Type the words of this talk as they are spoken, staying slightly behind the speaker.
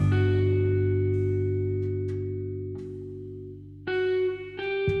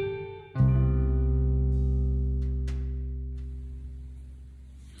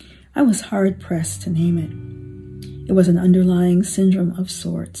I was hard-pressed to name it. It was an underlying syndrome of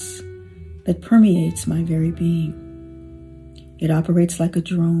sorts that permeates my very being. It operates like a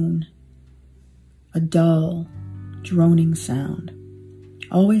drone, a dull, droning sound,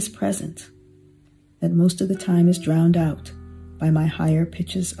 always present, that most of the time is drowned out by my higher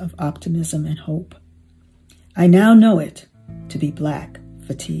pitches of optimism and hope. I now know it to be Black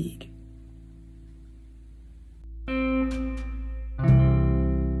fatigue.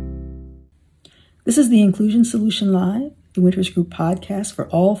 This is the Inclusion Solution Live, the Winters Group podcast for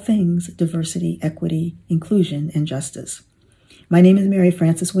all things diversity, equity, inclusion, and justice. My name is Mary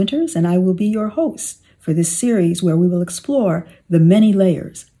Frances Winters, and I will be your host for this series where we will explore the many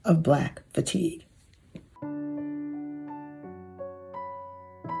layers of Black fatigue.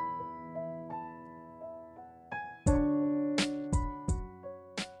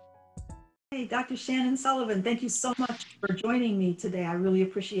 Hey, Dr. Shannon Sullivan, thank you so much for joining me today. I really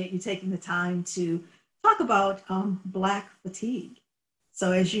appreciate you taking the time to talk about Black fatigue.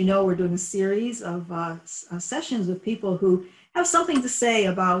 So as you know, we're doing a series of sessions with people who have something to say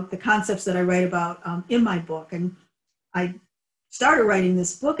about the concepts that I write about in my book. And I started writing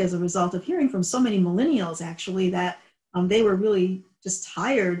this book as a result of hearing from so many millennials, actually, that they were really just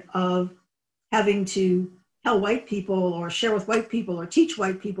tired of having to tell white people or share with white people or teach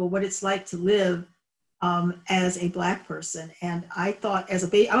white people what it's like to live as a Black person. And I thought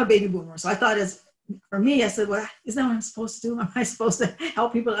I'm a baby boomer. So I thought for me, I said, well, isn't that what I'm supposed to do? Am I supposed to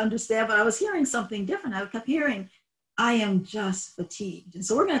help people understand? But I was hearing something different. I kept hearing, I am just fatigued. And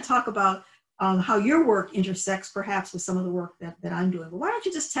so we're going to talk about how your work intersects perhaps with some of the work that I'm doing. But why don't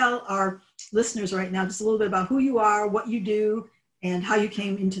you just tell our listeners right now just a little bit about who you are, what you do, and how you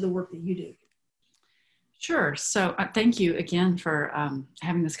came into the work that you do. Sure. So thank you again for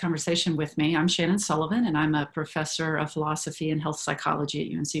having this conversation with me. I'm Shannon Sullivan, and I'm a professor of philosophy and health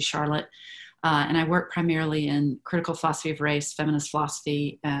psychology at UNC Charlotte. And I work primarily in critical philosophy of race, feminist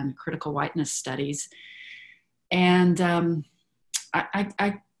philosophy, and critical whiteness studies. And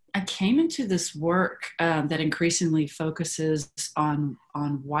I came into this work that increasingly focuses on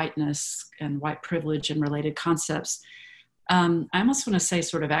whiteness and white privilege and related concepts. I almost want to say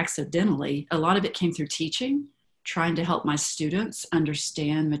sort of accidentally. A lot of it came through teaching, trying to help my students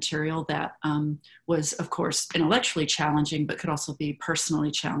understand material that was, of course, intellectually challenging, but could also be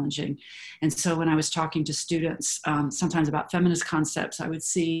personally challenging. And so when I was talking to students, sometimes about feminist concepts, I would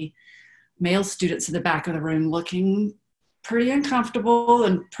see male students in the back of the room looking pretty uncomfortable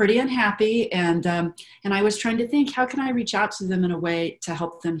and pretty unhappy. And I was trying to think, how can I reach out to them in a way to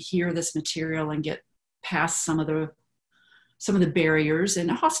help them hear this material and get past some of the barriers,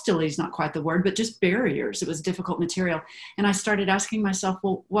 and hostility is not quite the word, but just barriers. It was difficult material. And I started asking myself,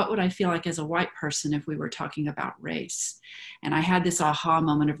 well, what would I feel like as a white person if we were talking about race? And I had this aha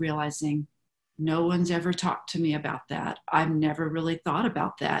moment of realizing no one's ever talked to me about that. I've never really thought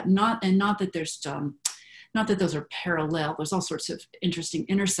about that. Not that there's, not that those are parallel. There's all sorts of interesting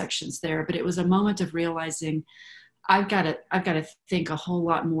intersections there, but it was a moment of realizing I've got to think a whole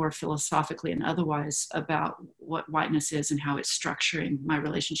lot more philosophically and otherwise about what whiteness is and how it's structuring my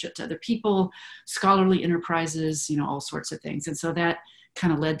relationship to other people, scholarly enterprises, all sorts of things. And so that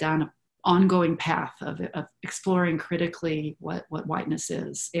kind of led down an ongoing path of exploring critically what whiteness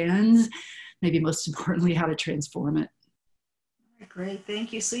is, and maybe most importantly, how to transform it. Great,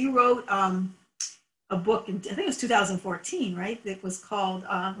 thank you. So you wrote a book, I think it was 2014, right? That was called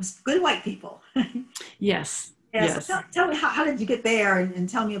Good White People. Yes. Yeah, yes. So tell me, how did you get there, and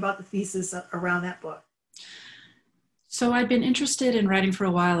tell me about the thesis around that book. So I'd been interested in writing for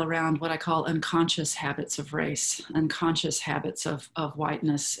a while around what I call unconscious habits of race, unconscious habits of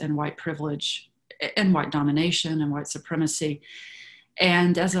whiteness and white privilege and white domination and white supremacy.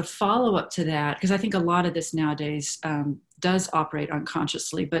 And as a follow-up to that, because I think a lot of this nowadays does operate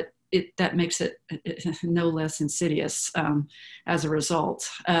unconsciously, but that makes it no less insidious as a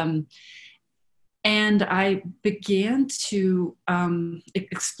result. And I began to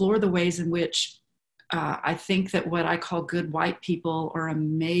explore the ways in which I think that what I call good white people are a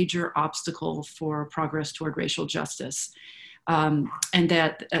major obstacle for progress toward racial justice. And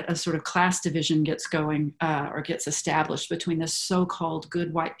that a sort of class division gets going or gets established between the so-called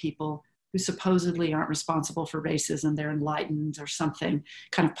good white people who supposedly aren't responsible for racism, they're enlightened or something,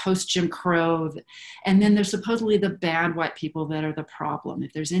 kind of post-Jim Crow. And then there's supposedly the bad white people that are the problem.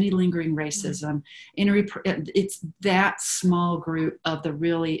 If there's any lingering racism, it's that small group of the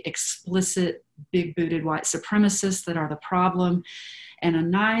really explicit, big-booted white supremacists that are the problem. And a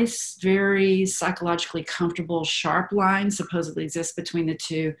nice, very psychologically comfortable, sharp line supposedly exists between the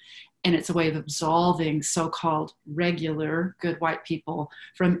two. and it's a way of absolving so-called regular good white people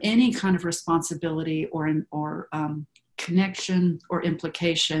from any kind of responsibility or connection or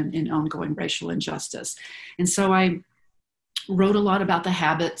implication in ongoing racial injustice. And so I wrote a lot about the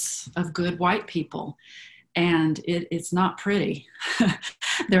habits of good white people, and it's not pretty.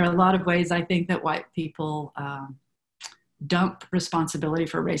 There are a lot of ways I think that white people dump responsibility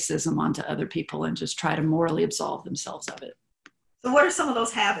for racism onto other people and just try to morally absolve themselves of it. So what are some of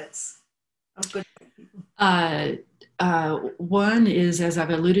those habits of good white people? One is, as I've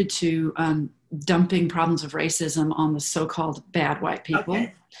alluded to, dumping problems of racism on the so-called bad white people.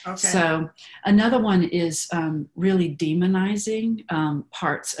 Okay. So another one is really demonizing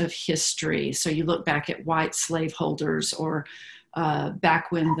parts of history. So you look back at white slaveholders, or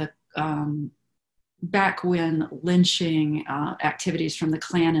back when lynching activities from the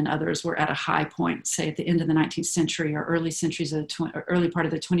Klan and others were at a high point, say at the end of the 19th century or early part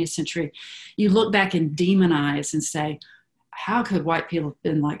of the 20th century, you look back and demonize and say, how could white people have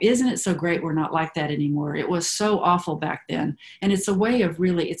been like, isn't it so great we're not like that anymore? It was so awful back then. And it's a way of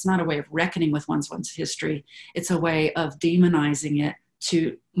it's not a way of reckoning with one's history. It's a way of demonizing it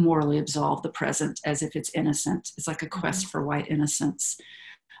to morally absolve the present as if it's innocent. It's like a quest for white innocence.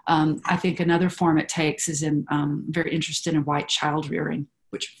 I think another form it takes is very interested in white child rearing,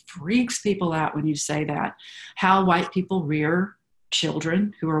 which freaks people out when you say that. How white people rear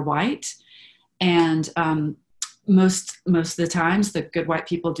children who are white. And most of the times, the good white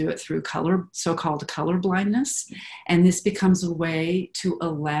people do it through so-called color blindness. And this becomes a way to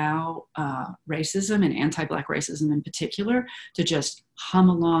allow racism, and anti-Black racism in particular, to just hum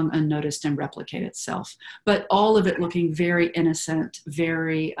along unnoticed and replicate itself. But all of it looking very innocent,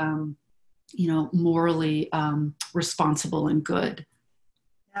 very, morally responsible and good.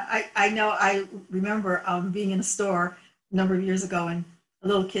 I know, I remember being in a store a number of years ago, and a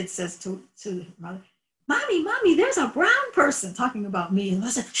little kid says to her mother, Mommy, there's a brown person, talking about me. And I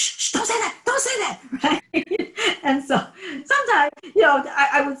said, shh, don't say that, right? And so sometimes,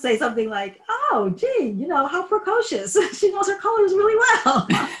 I would say something like, oh, gee, how precocious. She knows her colors really well.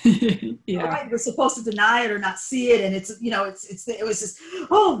 Yeah. Right? We're supposed to deny it or not see it. And it was just,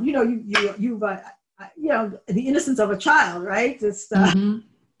 the innocence of a child, right? Just,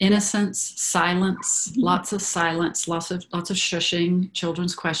 Innocence, silence, lots of silence, lots of shushing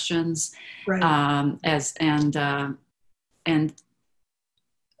children's questions, right.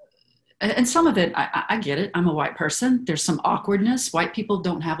 And some of it, I get it. I'm a white person. There's some awkwardness. White people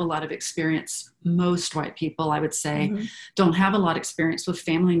don't have a lot of experience. Most white people, I would say, don't have a lot of experience with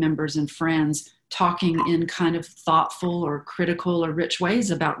family members and friends talking in kind of thoughtful or critical or rich ways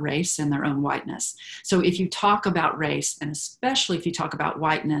about race and their own whiteness. So if you talk about race, and especially if you talk about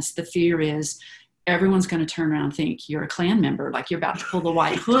whiteness, the fear is everyone's going to turn around and think you're a Klan member, like you're about to pull the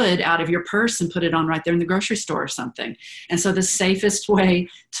white hood out of your purse and put it on right there in the grocery store or something. And so the safest way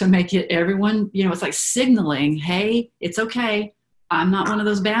to make it everyone, it's like signaling, hey, it's okay. I'm not one of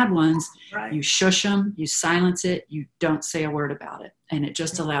those bad ones. Right. You shush them, you silence it, you don't say a word about it. And it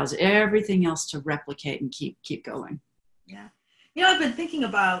just allows everything else to replicate and keep going. Yeah. I've been thinking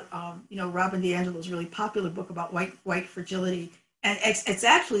about, Robin DiAngelo's really popular book about white fragility. And it's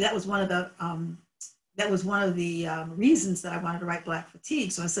actually, that was one of the reasons that I wanted to write Black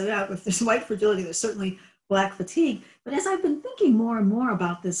Fatigue. So I said, if there's white fragility, there's certainly Black fatigue. But as I've been thinking more and more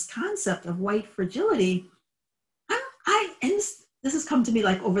about this concept of white fragility, this has come to me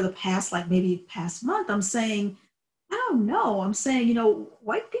like over the past month, I'm saying, I don't know. I'm saying,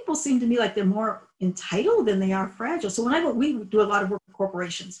 white people seem to me like they're more entitled than they are fragile. So we do a lot of work with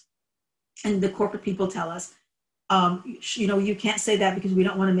corporations, and the corporate people tell us, you can't say that because we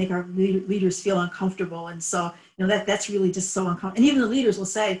don't want to make our leaders feel uncomfortable. And so, that's really just so uncomfortable. And even the leaders will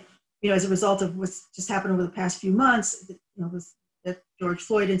say, as a result of what's just happened over the past few months, that George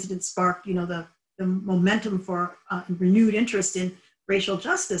Floyd incident sparked, the momentum for renewed interest in racial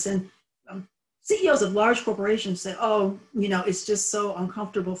justice. And CEOs of large corporations say, it's just so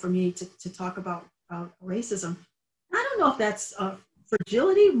uncomfortable for me to talk about racism. I don't know if that's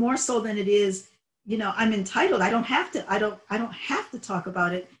fragility more so than it is, I'm entitled. I don't have to talk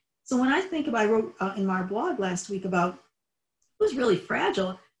about it. So when I wrote in my blog last week about who's really fragile,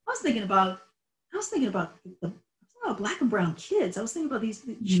 I was thinking about Black and brown kids. I was thinking about these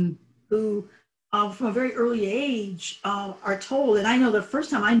who, from a very early age, are told, and I know the first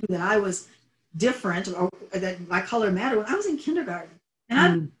time I knew that I was different or that my color mattered when I was in kindergarten.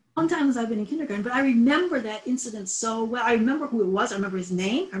 And sometimes I've been in kindergarten, but I remember that incident so well. I remember who it was. I remember his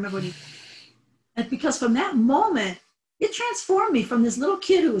name. I remember and because from that moment, it transformed me from this little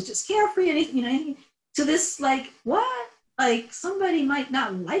kid who was just carefree and anything, to this like, what? like somebody might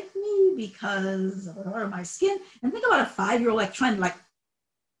not like me because of the color of my skin. And think about a 5-year-old like trying to like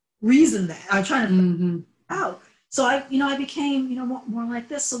reason that. I'm trying to figure it out. So I became, more like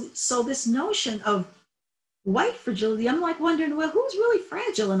this. So this notion of white fragility, I'm like wondering, well, who's really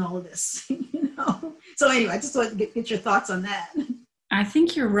fragile in all of this? So anyway, I just wanted to get your thoughts on that. I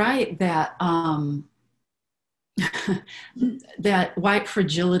think you're right that that white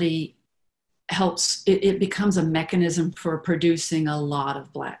fragility helps, it becomes a mechanism for producing a lot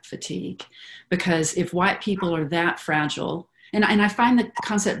of Black fatigue. Because if white people are that fragile, and I find the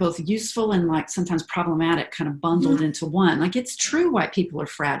concept both useful and like sometimes problematic, kind of bundled into one. Like, it's true white people are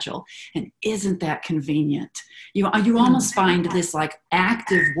fragile, and isn't that convenient? You almost find this like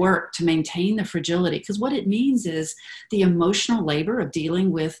active work to maintain the fragility, because what it means is the emotional labor of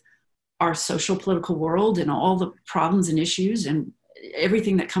dealing with our social political world and all the problems and issues and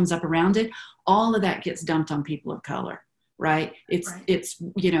everything that comes up around it, all of that gets dumped on people of color, right? It's,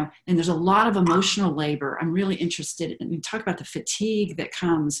 and there's a lot of emotional labor. I'm really interested in, talk about the fatigue that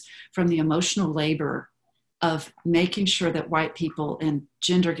comes from the emotional labor of making sure that white people, and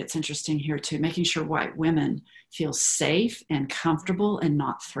gender gets interesting here too, making sure white women feel safe and comfortable and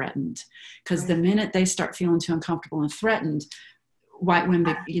not threatened. Because the minute they start feeling too uncomfortable and threatened, white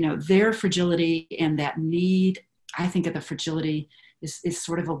women, their fragility and that need, I think of the fragility is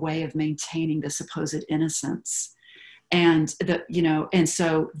sort of a way of maintaining the supposed innocence. And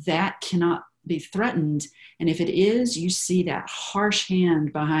so that cannot be threatened. And if it is, you see that harsh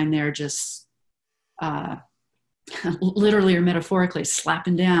hand behind there, just literally or metaphorically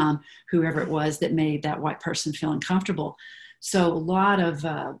slapping down whoever it was that made that white person feel uncomfortable. So a lot of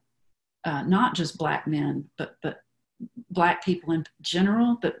not just Black men, but Black people in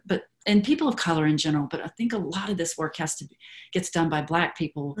general, and people of color in general. But I think a lot of this work gets done by Black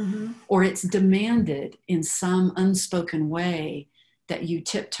people, or it's demanded in some unspoken way that you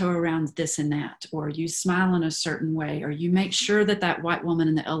tiptoe around this and that, or you smile in a certain way, or you make sure that white woman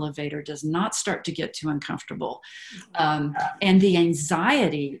in the elevator does not start to get too uncomfortable. And the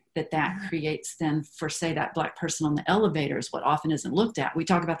anxiety that creates then for, say, that Black person on the elevator is what often isn't looked at. We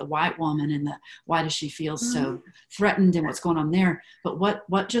talk about the white woman and why does she feel so threatened and what's going on there. But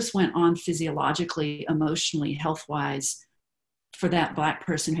what just went on physiologically, emotionally, health-wise for that Black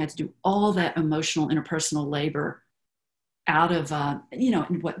person who had to do all that emotional interpersonal labor out of,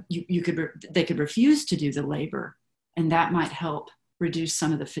 what they could refuse to do the labor, and that might help reduce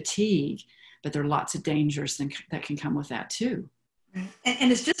some of the fatigue, but there are lots of dangers that can come with that too.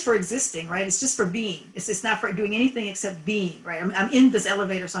 And it's just for existing, right? It's just for being. It's not for doing anything except being, right? I'm in this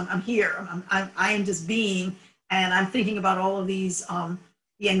elevator, so I'm here. I am just being, and I'm thinking about all of these,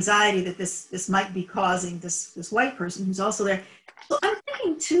 the anxiety that this might be causing this white person who's also there. So I'm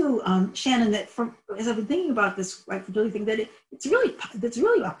thinking too, Shannon, that as I've been thinking about this white fragility thing, that it's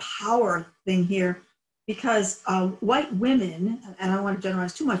really a power thing here, because white women, and I don't want to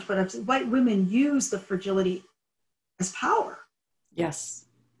generalize too much, but white women use the fragility as power. Yes.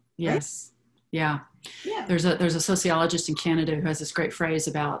 Right? Yes. Yeah. There's a sociologist in Canada who has this great phrase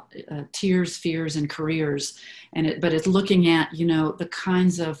about tears, fears, and careers, but it's looking at the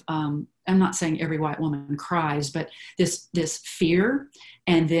kinds of I'm not saying every white woman cries, but this fear,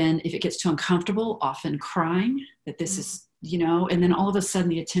 and then if it gets too uncomfortable, often crying, that this is and then all of a sudden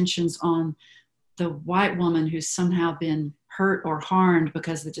the attention's on the white woman who's somehow been hurt or harmed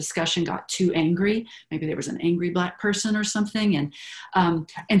because the discussion got too angry. Maybe there was an angry Black person or something.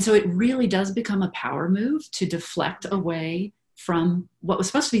 And so it really does become a power move to deflect away from what was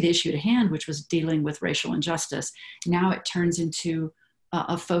supposed to be the issue at hand, which was dealing with racial injustice. Now it turns into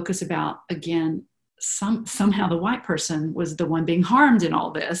a focus about, again, somehow the white person was the one being harmed in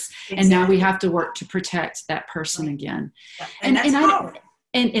all this. Exactly. And now we have to work to protect that person again. Yeah. And that's power.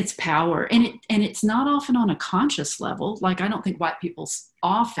 And it's power, and it's not often on a conscious level. Like, I don't think white people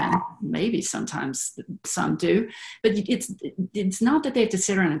often, maybe sometimes some do, but it's not that they have to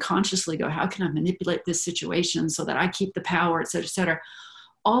sit around and consciously go, how can I manipulate this situation so that I keep the power, et cetera, et cetera.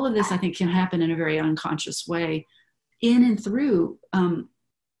 All of this, I think, can happen in a very unconscious way, in and through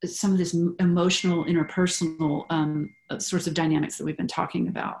some of this emotional, interpersonal sorts of dynamics that we've been talking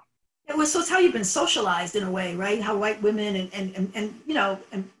about. So it's how you've been socialized in a way, right? How white women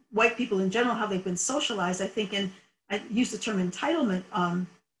and white people in general, how they've been socialized. I think, and I used the term entitlement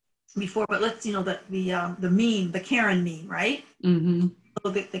before, but let's, the meme, the Karen meme, right? Mm-hmm.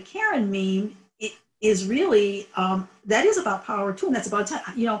 So the Karen meme, it is really, that is about power too. And that's about,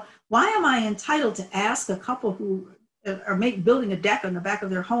 why am I entitled to ask a couple who are building a deck on the back of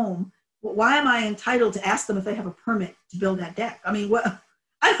their home, why am I entitled to ask them if they have a permit to build that deck? I mean, what?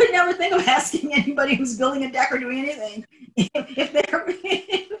 I would never think of asking anybody who's building a deck or doing anything if they're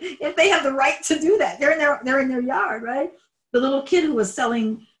if they have the right to do that. They're in their yard, right? The little kid who was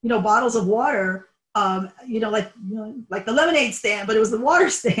selling, bottles of water, like the lemonade stand, but it was the water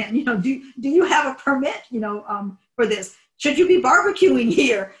stand. Do you have a permit, for this? Should you be barbecuing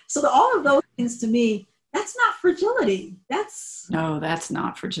here? So all of those things, to me, that's not fragility. No, that's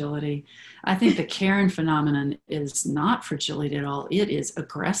not fragility. I think the Karen phenomenon is not fragility at all. It is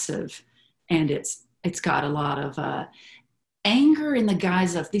aggressive, and it's got a lot of anger in the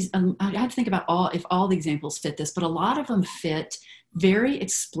guise of these. I have to think about if all the examples fit this, but a lot of them fit very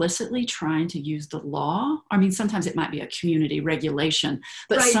explicitly trying to use the law. I mean, sometimes it might be a community regulation,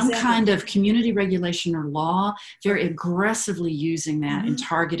 but right, some exactly. kind of community regulation or law, very aggressively using that in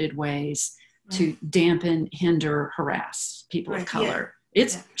targeted ways to dampen, hinder, harass people of color. Yeah.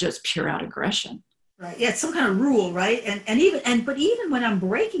 It's just pure out aggression. Right. Yeah, it's some kind of rule, right? But even when I'm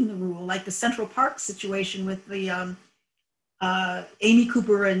breaking the rule, like the Central Park situation with the Amy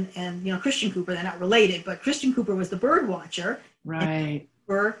Cooper and Christian Cooper, they're not related, but Christian Cooper was the bird watcher. Right.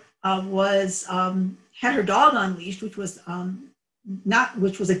 Cooper had her dog unleashed, which was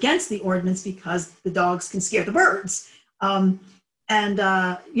against the ordinance because the dogs can scare the birds. And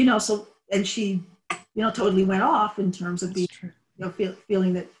she, totally went off in terms of being,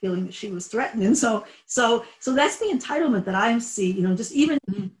 feeling that she was threatened. And so that's the entitlement that I see, just even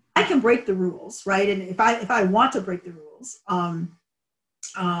I can break the rules, right? And if I want to break the rules, I'm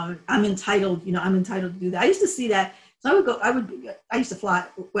entitled to do that. I used to see that. So I used to fly,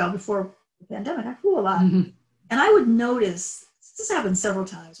 before the pandemic, I flew a lot. Mm-hmm. And I would notice, this happened several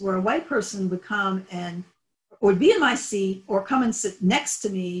times, where a white person would come or would be in my seat or come and sit next to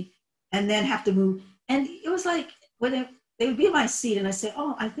me and then have to move. And it was like, when they would be in my seat and I say,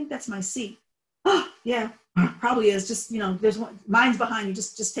 oh, I think that's my seat. Oh, yeah, probably is. Just, there's one, mine's behind you.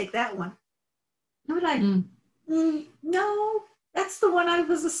 Just take that one. I would like, no, that's the one I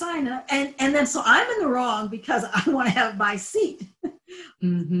was assigned. And then, so I'm in the wrong because I want to have my seat.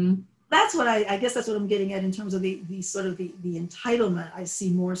 Mm-hmm. That's what I guess that's what I'm getting at in terms of the sort of the entitlement I see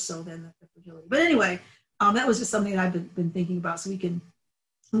more so than the fragility. But anyway, that was just something that I've been thinking about, so we can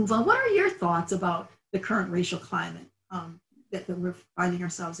move on. What are your thoughts about the current racial climate that we're finding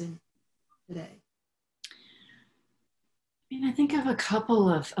ourselves in today? I mean, I think of a couple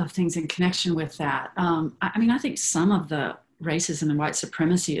of things in connection with that. I think some of the racism and white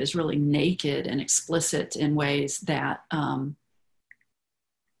supremacy is really naked and explicit in ways that,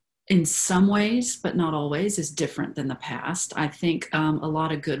 in some ways, but not always, is different than the past. I think a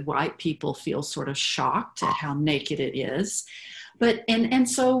lot of good white people feel sort of shocked at how naked it is. But, and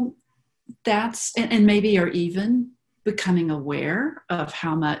so that's, and maybe are even becoming aware of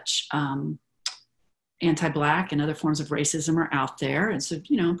how much anti-Black and other forms of racism are out there. And so,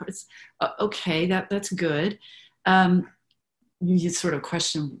 it's okay, that's good. You sort of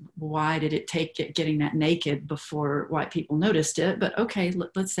question, why did it take getting that naked before white people noticed it? But okay,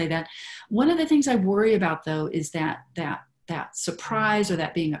 let's say that. One of the things I worry about, though, is that surprise or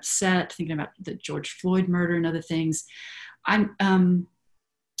that being upset, thinking about the George Floyd murder and other things.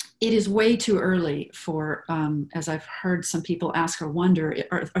 It is way too early for, as I've heard some people ask or wonder,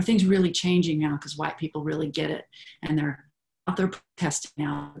 are things really changing now because white people really get it and they're out there protesting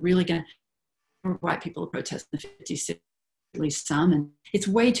now, really going to, white people protest in the 50s, at least some. And it's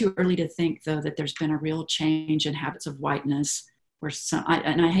way too early to think, though, that there's been a real change in habits of whiteness. Where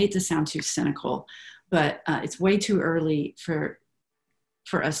and I hate to sound too cynical, but it's way too early for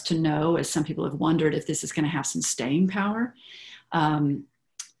us to know, as some people have wondered, if this is going to have some staying power.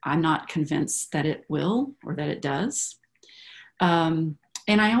 I'm not convinced that it will or that it does. And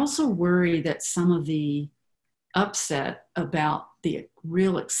I also worry that some of the upset about the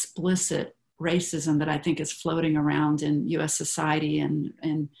real explicit racism that I think is floating around in US society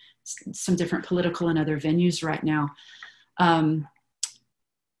and some different political and other venues right now,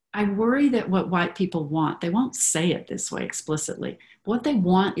 I worry that what white people want, they won't say it this way explicitly, but what they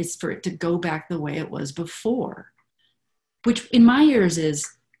want is for it to go back the way it was before, which in my ears is,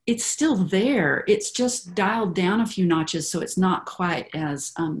 it's still there. It's just dialed down a few notches so it's not quite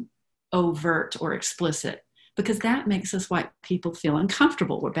as overt or explicit, because that makes us white people feel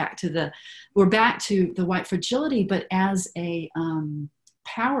uncomfortable. We're back to the white fragility, but as a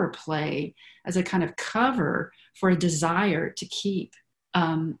power play, as a kind of cover for a desire to keep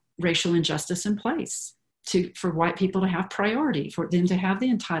racial injustice in place, for white people to have priority, for them to have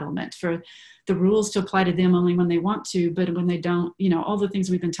the entitlement, for the rules to apply to them only when they want to, but when they don't, all the things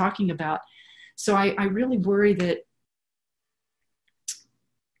we've been talking about. So I really worry that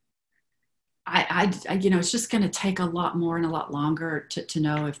it's just going to take a lot more and a lot longer to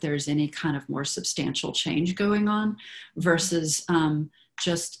know if there's any kind of more substantial change going on versus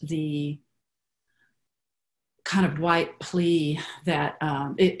just the kind of white plea that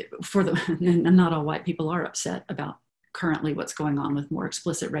and not all white people are upset about currently what's going on with more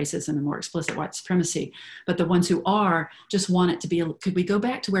explicit racism and more explicit white supremacy, but the ones who are just want it to be, could we go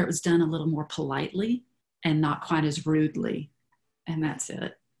back to where it was done a little more politely and not quite as rudely? And that's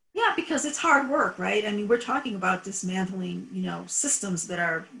it. Yeah, because it's hard work, right? I mean, we're talking about dismantling, systems that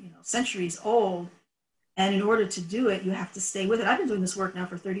are, centuries old. And in order to do it, you have to stay with it. I've been doing this work now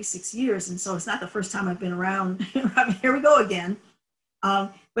for 36 years. And so it's not the first time I've been around. I mean, here we go again.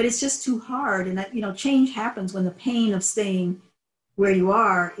 But it's just too hard. And, change happens when the pain of staying where you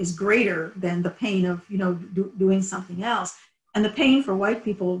are is greater than the pain of, doing something else. And the pain for white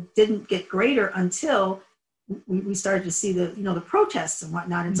people didn't get greater until we started to see the protests and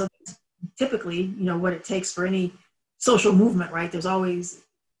whatnot. And so typically, what it takes for any social movement, right? There's always,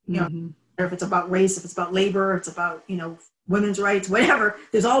 mm-hmm. if it's about race, if it's about labor, it's about, women's rights, whatever,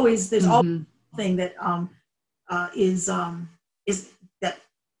 there's always mm-hmm. thing that is that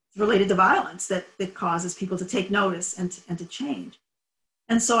related to violence that causes people to take notice and to change.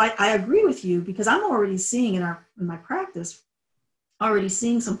 And so I agree with you, because I'm already seeing in my practice, already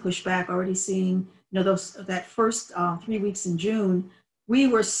seeing some pushback, already seeing, that first 3 weeks in June, we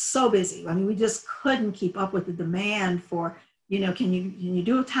were so busy. I mean, we just couldn't keep up with the demand for, can you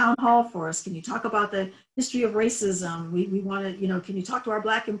do a town hall for us? Can you talk about the history of racism? We want to, can you talk to our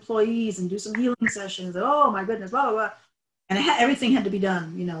Black employees and do some healing sessions? Oh my goodness, blah, blah, blah. And everything had to be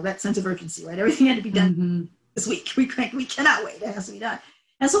done, that sense of urgency, right? Everything had to be done mm-hmm. this week. We cannot wait. It has to be done.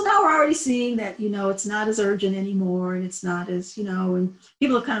 And so now we're already seeing that, it's not as urgent anymore, and it's not as, and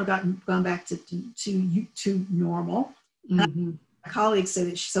people have kind of gone back to normal. Mm-hmm. My colleague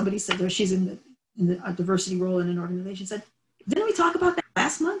said that somebody said that she's in a diversity role in an organization, said, didn't we talk about that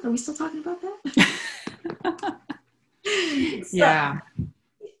last month? Are we still talking about that? Yeah.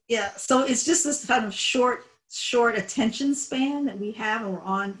 Yeah. So it's just this kind of short attention span that we have, and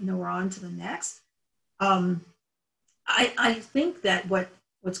we're on to the next. I think that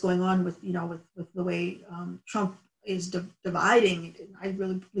what's going on with the way Trump is dividing, I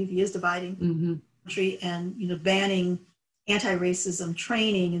really believe he is dividing mm-hmm. the country, and banning anti-racism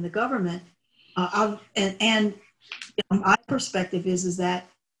training in the government. And my perspective is that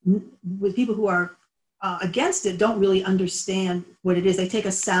with people who are against it don't really understand what it is. They take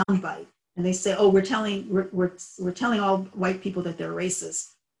a sound bite and they say, "Oh, we're telling all white people that they're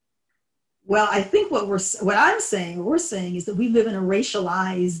racist." Well, I think what we're saying is that we live in a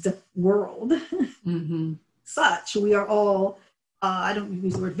racialized world. Mm-hmm. Such we are all, I don't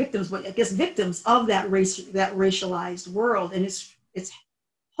use the word victims, but I guess victims of that racialized world. And it's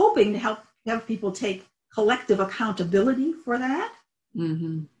hoping to have people take collective accountability for that.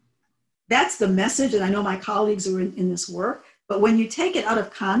 Mm-hmm. That's the message. And I know my colleagues are in this work, but when you take it out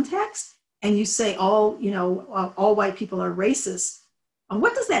of context and you say all white people are racist,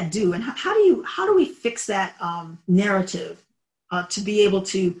 what does that do? And how do we fix that narrative to be able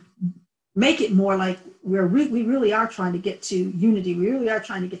to make it more like we really are trying to get to unity. We really are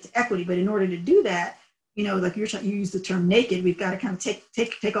trying to get to equity. But in order to do that, like you use the term naked, we've got to kind of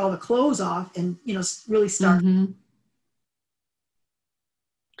take all the clothes off and, really start. Mm-hmm.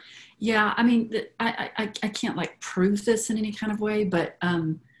 Yeah. I mean, I can't prove this in any kind of way, but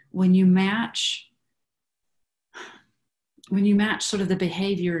when you match sort of the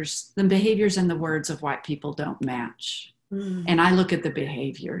behaviors and the words of white people don't match. Mm. And I look at the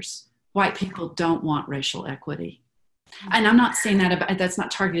behaviors. White people don't want racial equity. And I'm not saying that's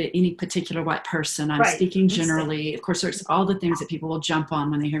not targeted at any particular white person. I'm speaking generally. Of course, there's all the things that people will jump on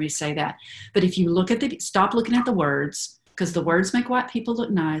when they hear me say that. But if you stop looking at the words, because the words make white people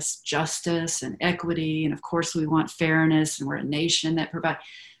look nice, justice and equity. And of course we want fairness, and we're a nation that provide,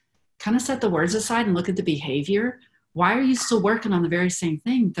 kind of set the words aside and look at the behavior. Why are you still working on the very same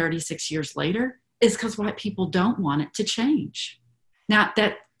thing 36 years later? It's because white people don't want it to change. Now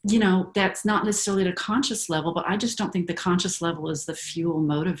that's not necessarily at a conscious level, but I just don't think the conscious level is the fuel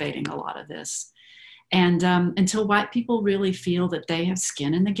motivating a lot of this. And until white people really feel that they have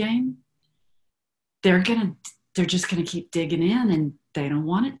skin in the game, they're just gonna keep digging in, and they don't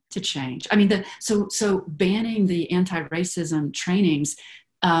want it to change. I mean, so banning the anti-racism trainings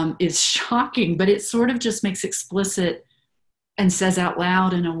is shocking, but it sort of just makes explicit and says out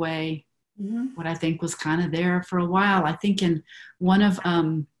loud in a way what I think was kind of there for a while. I think in one of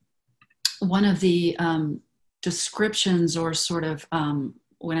the descriptions, or sort of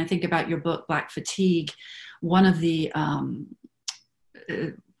when I think about your book, Black Fatigue, one of the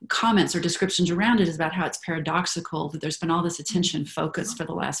comments or descriptions around it is about how it's paradoxical that there's been all this attention focused for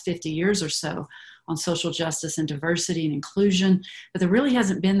the last 50 years or so on social justice and diversity and inclusion, but there really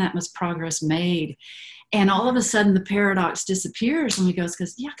hasn't been that much progress made. And all of a sudden the paradox disappears and we go,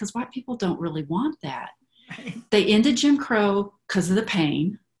 because white people don't really want that. They ended Jim Crow because of the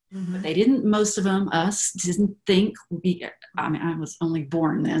pain. But they didn't, most of them, us, didn't think I mean, I was only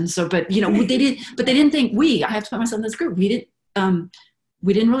born then. So, but they didn't think I have to put myself in this group. We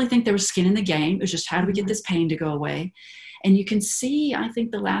didn't really think there was skin in the game. It was just, how do we get this pain to go away? And you can see, I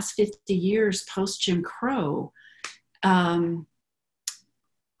think the last 50 years post Jim Crow,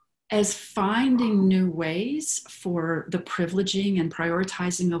 as finding new ways for the privileging and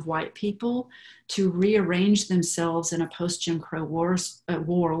prioritizing of white people to rearrange themselves in a post-Jim Crow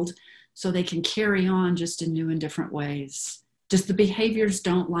world so they can carry on just in new and different ways. Just the behaviors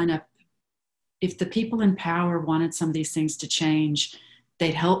don't line up. If the people in power wanted some of these things to change,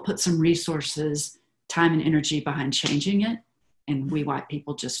 they'd help put some resources, time and energy behind changing it. And we white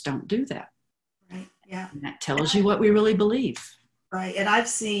people just don't do that. Right, yeah. And that tells you what we really believe. Right, and I've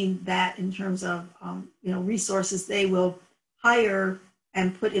seen that in terms of resources. They will hire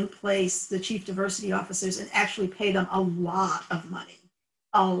and put in place the chief diversity officers and actually pay them a lot of money.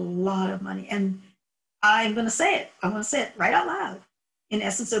 And I'm going to say it. I'm going to say it right out loud. In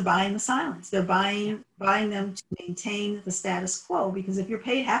essence, they're buying the silence. They're buying them to maintain the status quo. Because if you're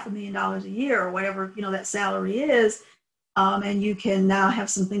paid $500,000 a year or whatever that salary is, and you can now have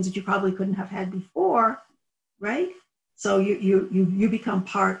some things that you probably couldn't have had before, right? So you become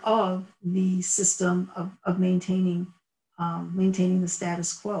part of the system of maintaining the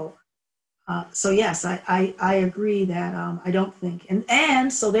status quo. So yes, I agree that I don't think,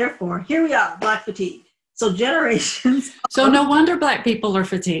 and so therefore here we are, Black fatigue. So generations. So no wonder Black people are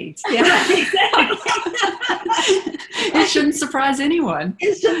fatigued. Yeah, exactly. It shouldn't surprise anyone.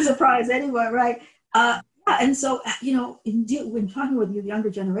 It shouldn't surprise anyone, right? And so when talking with the younger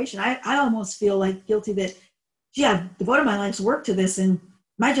generation, I almost feel like guilty that, I've devoted my life's work to this, and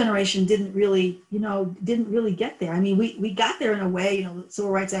my generation didn't really get there. I mean, we got there in a way, the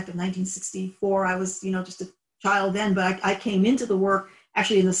Civil Rights Act of 1964. I was, just a child then, but I came into the work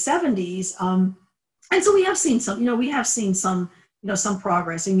actually in the 70s. And so we have seen some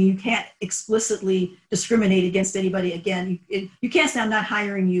progress. I mean, you can't explicitly discriminate against anybody. Again, you can't say I'm not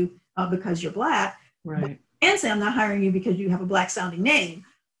hiring you because you're Black. Right. But you can say I'm not hiring you because you have a Black sounding name.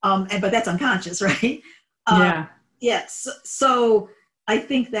 But that's unconscious, right? Yeah. Yes. So I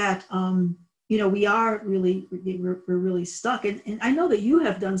think that, we are we're really stuck. And I know that you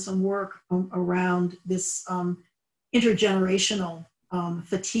have done some work around this intergenerational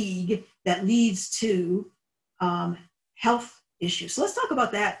fatigue that leads to health issues. So let's talk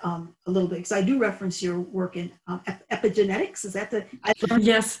about that a little bit, because I do reference your work in epigenetics. Is that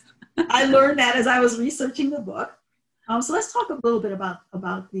Yes. I learned that as I was researching the book. So let's talk a little bit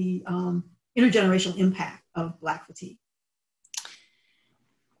about the intergenerational impact of Black fatigue.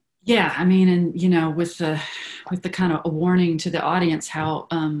 Yeah, I mean, and with the kind of a warning to the audience how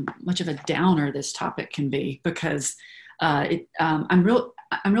much of a downer this topic can be, because I'm real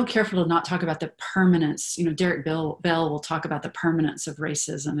careful to not talk about the permanence. Derek Bell will talk about the permanence of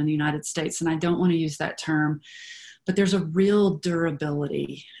racism in the United States, and I don't want to use that term, but there's a real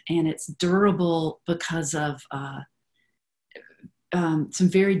durability, and it's durable because of some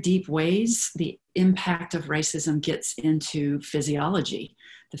very deep ways the impact of racism gets into physiology,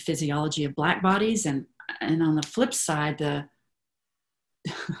 the physiology of Black bodies, and on the flip side,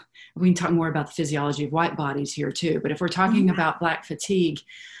 we can talk more about the physiology of white bodies here too. But if we're talking about Black fatigue,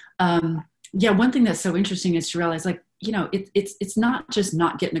 one thing that's so interesting is to realize, it's not just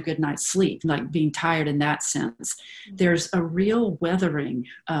not getting a good night's sleep, like being tired in that sense. There's a real weathering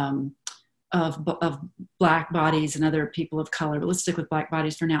of Black bodies and other people of color, but let's stick with Black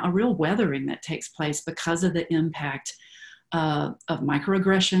bodies for now, a real weathering that takes place because of the impact of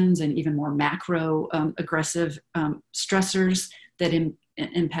microaggressions and even more macro aggressive stressors that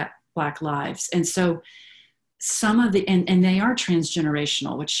impact Black lives. And so some of the, and they are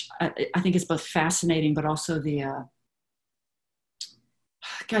transgenerational, which I think is both fascinating, but also the,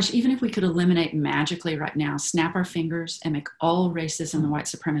 even if we could eliminate magically right now, snap our fingers and make all racism and white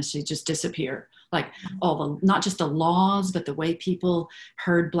supremacy just disappear. Like not just the laws, but the way people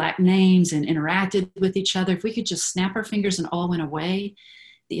heard Black names and interacted with each other. If we could just snap our fingers and all went away,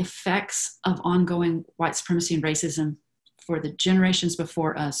 the effects of ongoing white supremacy and racism for the generations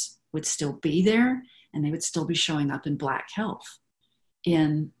before us would still be there, and they would still be showing up in Black health,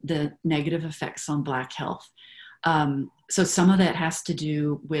 in the negative effects on Black health. So some of that has to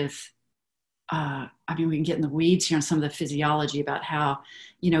do with I mean, we can get in the weeds here on some of the physiology about how,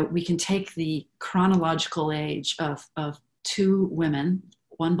 we can take the chronological age of two women,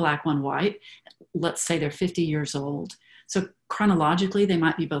 one black, one white. Let's say they're 50 years old. So chronologically, they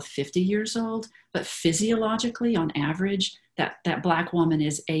might be both 50 years old, but physiologically, on average, that black woman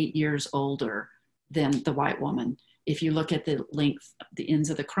is 8 years older than the white woman. If you look at the length, the ends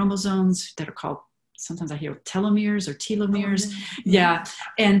of the chromosomes that are called, sometimes I hear telomeres or telomeres. Yeah.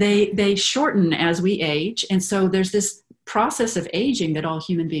 And they shorten as we age. And so there's this process of aging that all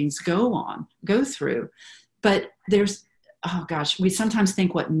human beings go through. But there's, oh gosh, we sometimes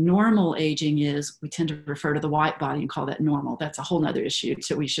think what normal aging is. We tend to refer to the white body and call that normal. That's a whole nother issue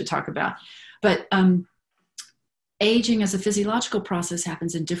that we should talk about. But aging as a physiological process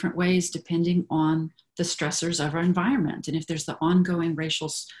happens in different ways depending on the stressors of our environment. And if there's the ongoing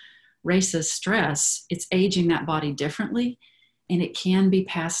racist stress, it's aging that body differently, and it can be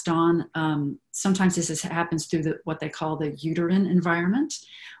passed on. Sometimes this happens through what they call the uterine environment,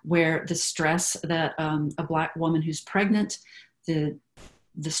 where the stress that a black woman who's pregnant, the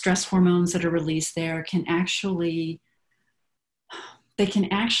stress hormones that are released there can actually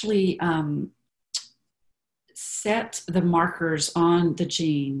set the markers on the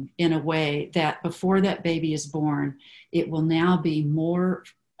gene in a way that before that baby is born, it will now be more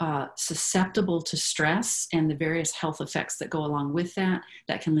susceptible to stress and the various health effects that go along with that.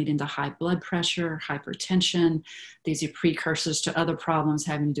 That can lead into high blood pressure, hypertension. These are precursors to other problems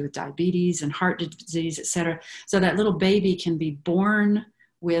having to do with diabetes and heart disease, et cetera. So that little baby can be born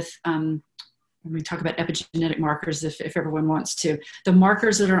with, when we talk about epigenetic markers, if everyone wants to, the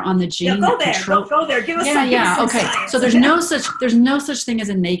markers that are on the gene. Yeah, go there. Give us some okay. science. So there's no such thing as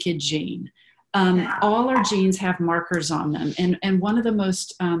a naked gene. All our genes have markers on them, and one of the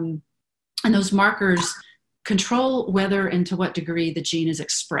most, and those markers control whether and to what degree the gene is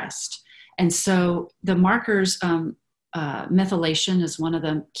expressed. And so the markers, methylation is one of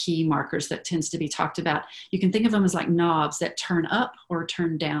the key markers that tends to be talked about. You can think of them as like knobs that turn up or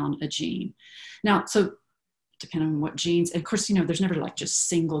turn down a gene. Now, so depending on what genes, and of course, there's never like just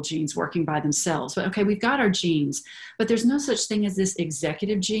single genes working by themselves, but okay, we've got our genes, but there's no such thing as this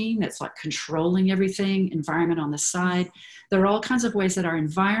executive gene that's like controlling everything, environment on the side. There are all kinds of ways that our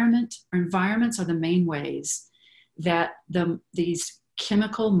environments are the main ways that these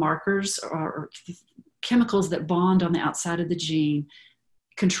chemical markers or chemicals that bond on the outside of the gene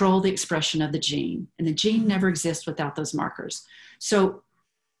control the expression of the gene. And the gene never exists without those markers. So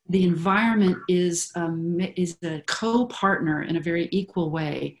the environment is a co-partner in a very equal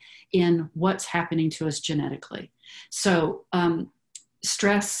way in what's happening to us genetically. So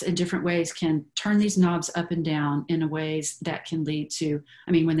stress in different ways can turn these knobs up and down in ways that can lead to,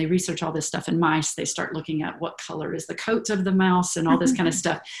 when they research all this stuff in mice, they start looking at what color is the coat of the mouse and all this kind of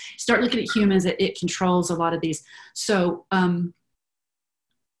stuff. Start looking at humans, it controls a lot of these. So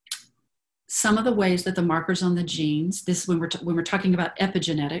some of the ways that the markers on the genes, this when we're talking about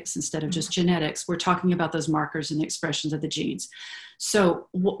epigenetics instead of just genetics, we're talking about those markers and the expressions of the genes. So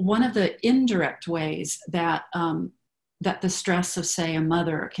one of the indirect ways that that the stress of, say, a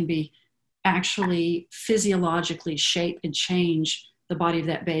mother can be actually physiologically shape and change the body of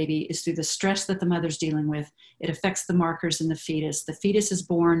that baby is through the stress that the mother's dealing with. It affects the markers in the fetus. The fetus is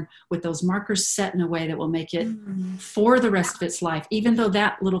born with those markers set in a way that will make it for the rest of its life, even though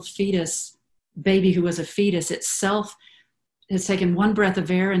that little baby who was a fetus itself has taken one breath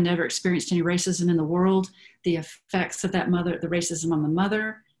of air and never experienced any racism in the world. The effects of that the racism on the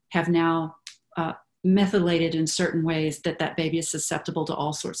mother have now methylated in certain ways that baby is susceptible to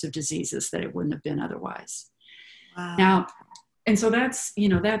all sorts of diseases that it wouldn't have been otherwise. Wow. Now, and so that's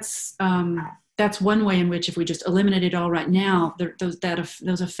one way in which if we just eliminate it all right now, those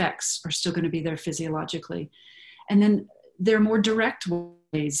effects are still going to be there physiologically. And then there are more direct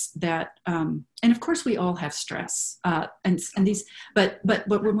ways that, and of course we all have stress, and these, but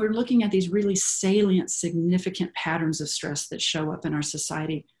when we're looking at these really salient, significant patterns of stress that show up in our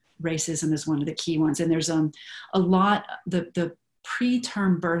society, racism is one of the key ones. And there's a lot, the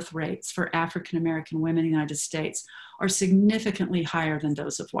preterm birth rates for African American women in the United States are significantly higher than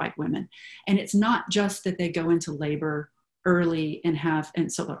those of white women. And it's not just that they go into labor early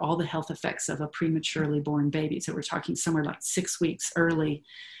and so all the health effects of a prematurely born baby. So we're talking somewhere like 6 weeks early.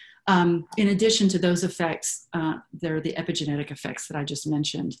 In addition to those effects, there are the epigenetic effects that I just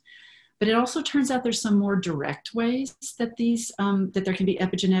mentioned. But it also turns out there's some more direct ways that that there can be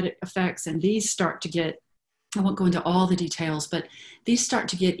epigenetic effects, and these start to get, I won't go into all the details, but these start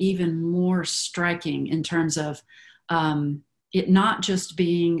to get even more striking in terms of it not just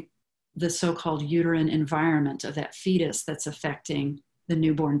being the so-called uterine environment of that fetus that's affecting the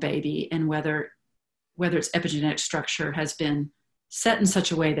newborn baby, and whether its epigenetic structure has been set in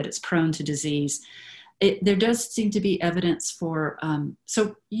such a way that it's prone to disease. There does seem to be evidence for,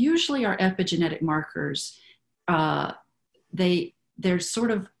 so usually our epigenetic markers, they're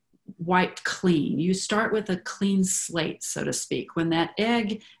sort of wiped clean. You start with a clean slate, so to speak. When that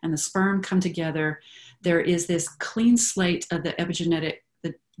egg and the sperm come together, there is this clean slate of the epigenetic,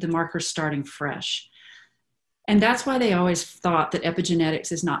 the markers starting fresh. And that's why they always thought that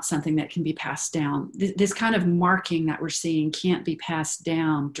epigenetics is not something that can be passed down. This kind of marking that we're seeing can't be passed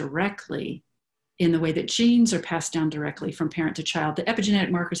down directly in the way that genes are passed down directly from parent to child. The epigenetic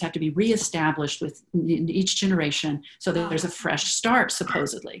markers have to be reestablished in each generation so that there's a fresh start,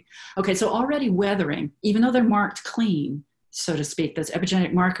 supposedly. Okay, so already weathering, even though they're marked clean, so to speak, those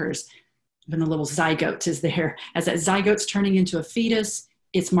epigenetic markers, when the little zygote is there, as that zygote's turning into a fetus,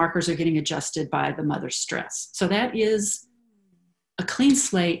 its markers are getting adjusted by the mother's stress. So that is a clean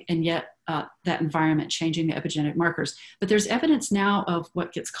slate, and yet that environment changing the epigenetic markers. But there's evidence now of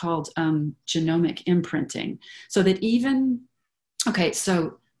what gets called genomic imprinting. So that even, okay,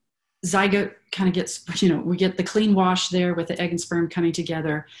 so zygote kind of gets, we get the clean wash there with the egg and sperm coming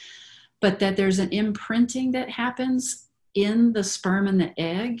together, but that there's an imprinting that happens in the sperm and the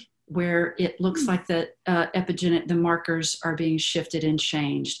egg where it looks like the the markers are being shifted and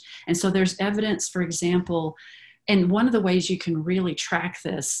changed. And so there's evidence, for example, and one of the ways you can really track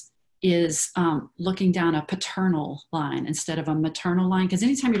this is looking down a paternal line instead of a maternal line. Because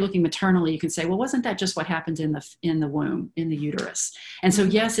anytime you're looking maternally, you can say, well, wasn't that just what happened in the womb, in the uterus? And so,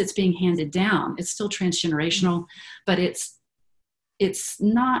 yes, it's being handed down. It's still transgenerational, but it's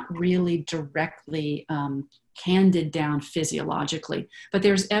not really directly handed down physiologically. But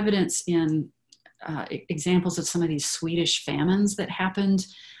there's evidence in examples of some of these Swedish famines that happened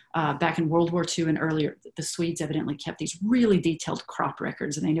back in World War II and earlier. The Swedes evidently kept these really detailed crop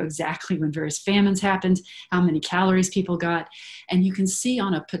records, and they know exactly when various famines happened, how many calories people got. And you can see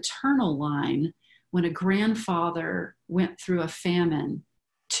on a paternal line, when a grandfather went through a famine,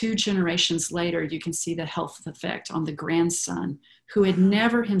 2 generations later, you can see the health effect on the grandson who had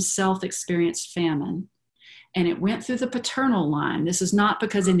never himself experienced famine. And it went through the paternal line. This is not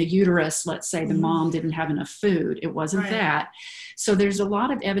because in the uterus, let's say, the mom didn't have enough food. It wasn't that. So there's a lot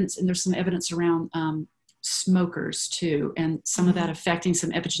of evidence, and there's some evidence around smokers too, and some of that affecting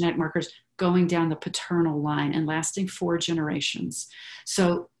some epigenetic markers going down the paternal line and lasting 4 generations.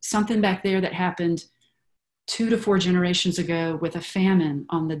 So something back there that happened 2 to 4 generations ago with a famine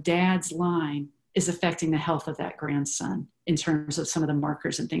on the dad's line is affecting the health of that grandson in terms of some of the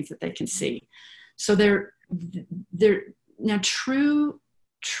markers and things that they can see. So they're now true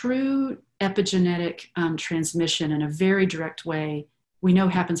epigenetic transmission in a very direct way, we know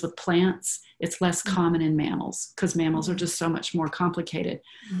happens with plants. It's less common in mammals because mammals are just so much more complicated.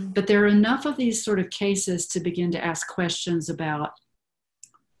 But there are enough of these sort of cases to begin to ask questions about,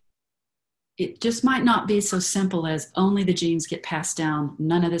 it just might not be so simple as only the genes get passed down,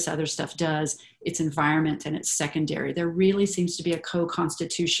 none of this other stuff does. It's environment and it's secondary. There really seems to be a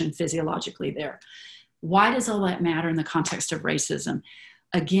co-constitution physiologically there. Why does all that matter in the context of racism?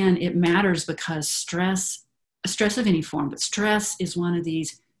 Again, it matters because stress of any form, but stress is one of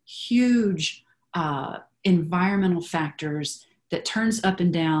these huge environmental factors that turns up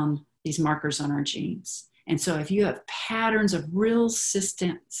and down these markers on our genes. And so if you have patterns of real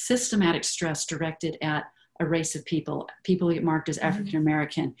systematic stress directed at a race of people who get marked as African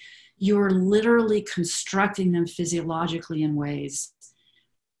American, you're literally constructing them physiologically in ways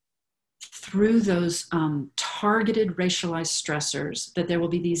through those targeted racialized stressors that there will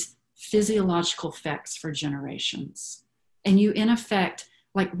be these physiological effects for generations. And you, in effect,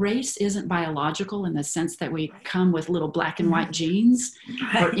 like race isn't biological in the sense that we come with little black and white genes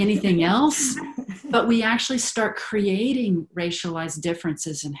or anything else, but we actually start creating racialized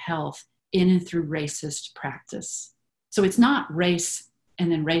differences in health in and through racist practice. So it's not race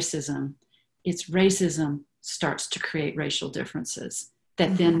and then racism, it's racism starts to create racial differences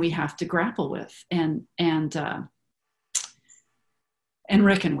that then we have to grapple with and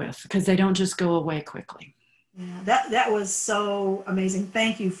reckon with, because they don't just go away quickly. Yeah, that was so amazing.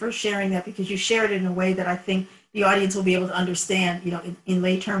 Thank you for sharing that, because you shared it in a way that I think the audience will be able to understand, in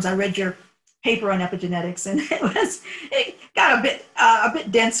lay terms. I read your paper on epigenetics, and it got a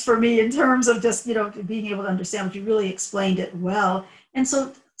bit dense for me in terms of just, being able to understand, but you really explained it well. And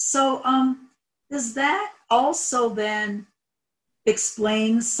so does that also then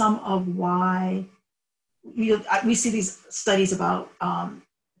explain some of why we see these studies about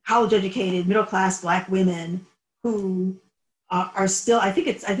college-educated, middle-class Black women who are still, I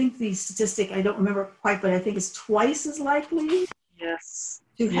think the statistic, I don't remember quite, but I think it's twice as likely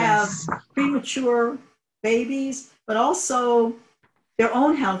to have Yes. premature babies, but also their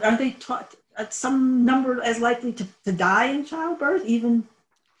own health. Aren't they taught some number as likely to die in childbirth, even?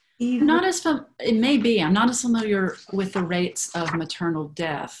 Not as it may be. I'm not as familiar with the rates of maternal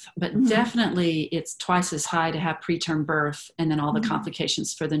death, but Mm-hmm. definitely it's twice as high to have preterm birth and then all the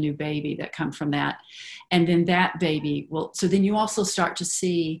complications for the new baby that come from that. And then that baby will, so then you also start to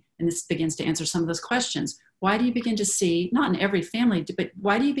see, and this begins to answer some of those questions. Why do you begin to see, not in every family, but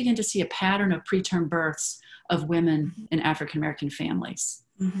why do you begin to see a pattern of preterm births of women in African-American families?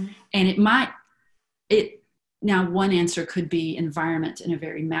 Mm-hmm. And now one answer could be environment in a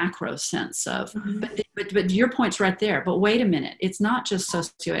very macro sense of, but your point's right there. But wait a minute, it's not just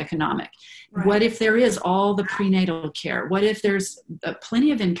socioeconomic. Right. What if there is all the prenatal care? What if there's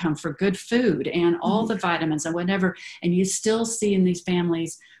plenty of income for good food and all the vitamins and whatever, and you still see in these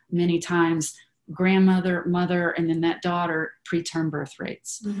families many times grandmother, mother, and then that daughter preterm birth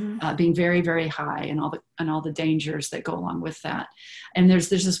rates being very, very high, and all the dangers that go along with that. And there's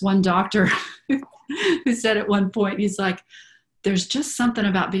this one doctor who said at one point, he's like, there's just something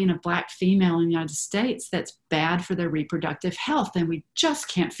about being a Black female in the United States that's bad for their reproductive health, and we just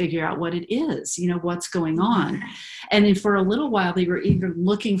can't figure out what it is, what's going on. And then for a little while they were even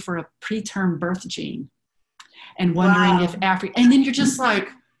looking for a preterm birth gene and wondering if Africa, and then you're just like,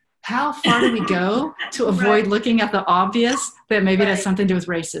 how far do we go to avoid looking at the obvious that maybe it has something to do with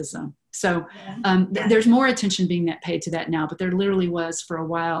racism? So there's more attention being paid to that now, but there literally was for a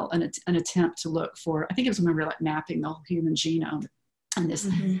while an attempt to look for, I think it was when we were like mapping the whole human genome, and this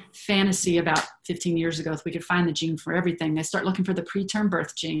fantasy about 15 years ago, if we could find the gene for everything, they start looking for the preterm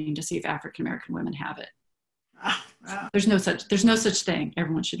birth gene to see if African-American women have it. Wow. There's no such thing.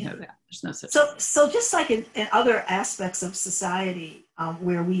 Everyone should know that. There's no such thing. So just like in other aspects of society,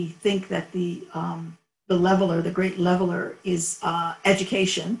 where we think that the leveler, the great leveler, is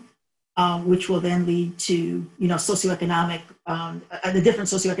education, which will then lead to socioeconomic, the different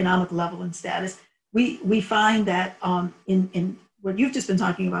socioeconomic level and status. We find that in what you've just been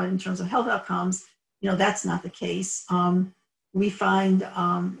talking about in terms of health outcomes, that's not the case. We find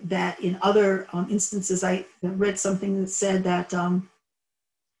that in other instances, I read something that said that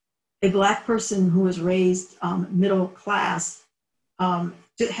a Black person who is raised middle class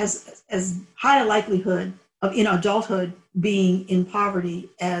has as high a likelihood of in adulthood being in poverty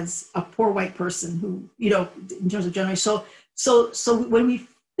as a poor white person who, in terms of generation. So when we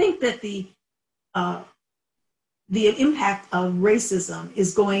think that the impact of racism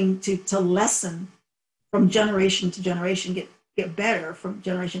is going to lessen from generation to generation, get better from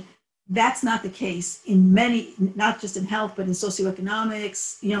generation, that's not the case in many, not just in health, but in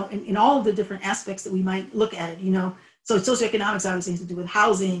socioeconomics, in all of the different aspects that we might look at it, So socioeconomics obviously has to do with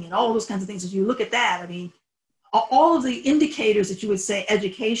housing and all those kinds of things. As you look at that, I mean, all of the indicators that you would say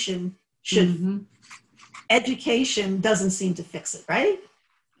education should, education doesn't seem to fix it, right?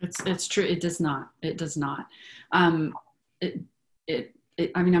 It's true. It does not. It does not. I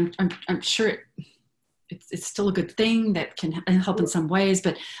mean, I'm sure it's still a good thing that can help in some ways,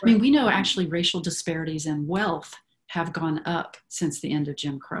 but I mean, we know actually racial disparities in wealth have gone up since the end of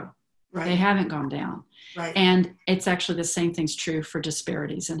Jim Crow. Right. They haven't gone down. Right. And it's actually the same thing's true for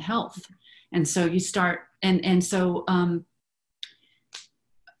disparities in health. And so you start,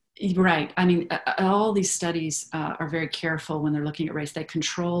 right. I mean, all these studies are very careful when they're looking at race. They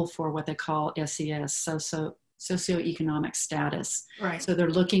control for what they call SES, socioeconomic status. Right. So they're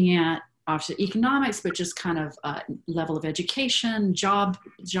looking at obviously economics, but just kind of level of education, jobs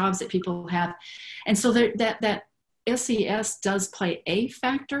that people have. And so that SES does play a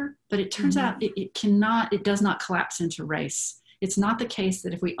factor, but it turns out it does not collapse into race. It's not the case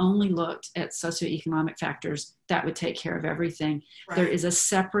that if we only looked at socioeconomic factors, that would take care of everything. Right. There is a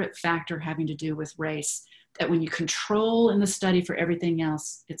separate factor having to do with race that when you control in the study for everything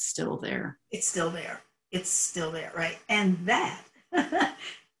else, it's still there. It's still there. It's still there, right? And that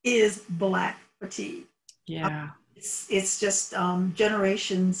is Black fatigue. Yeah. It's just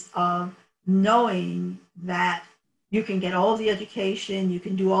generations of knowing that you can get all of the education, you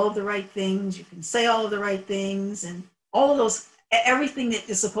can do all of the right things, you can say all of the right things, and all of those, everything that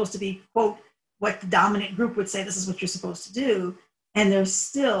is supposed to be, quote, what the dominant group would say, this is what you're supposed to do. And there's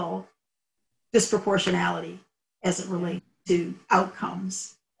still disproportionality as it relates to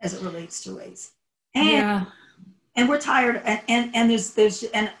outcomes, as it relates to race. And we're tired, and there's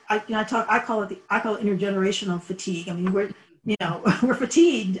I call it intergenerational fatigue. I mean, we're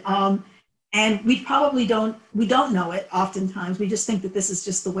fatigued, and we probably don't know it. Oftentimes, we just think that this is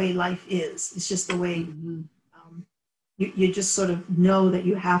just the way life is. It's just the way you just sort of know that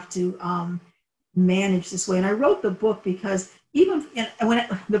you have to manage this way. And I wrote the book because even and when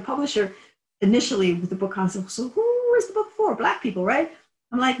the publisher initially with the book concept, so who is the book for? Black people, right?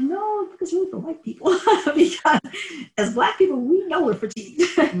 I'm like, no, because really for white people. Because as Black people, we know we're fatigued.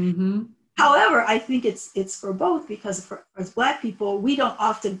 Mm-hmm. However, I think it's for both, because as Black people, we don't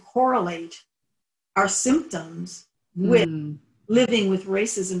often correlate our symptoms with living with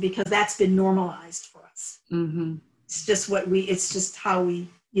racism, because that's been normalized for us. Mm-hmm. It's just it's just how we,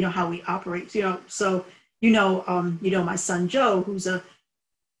 how we operate, so, my son, Joe, who's a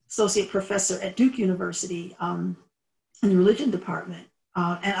associate professor at Duke University, in the religion department.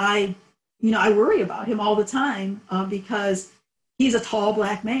 And I worry about him all the time, because he's a tall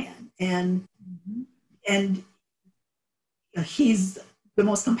Black man, and he's the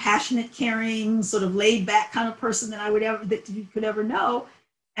most compassionate, caring, sort of laid back kind of person that you could ever know.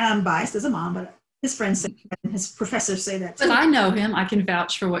 And I'm biased as a mom, but his friends say, and his professors say that too. But I know him. I can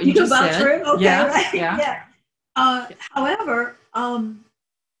vouch for what you just said. For it? Okay, yeah, right? Yeah. However,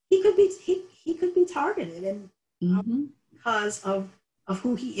 he could be targeted, and because of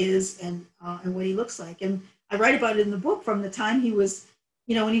who he is and what he looks like. And I write about it in the book, from the time he was,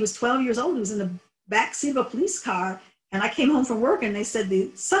 when he was 12 years old. He was in the back seat of a police car, and I came home from work, and they said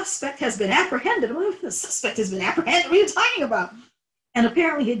the suspect has been apprehended. I'm like, the suspect has been apprehended? What are you talking about? And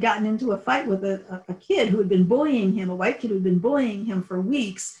apparently he had gotten into a fight with a kid who had been bullying him, a white kid who had been bullying him for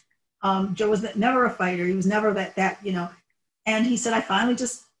weeks. Joe was never a fighter. He was never that. And he said, I finally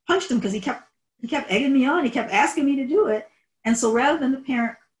just punched him because he kept egging me on. He kept asking me to do it. And so rather than the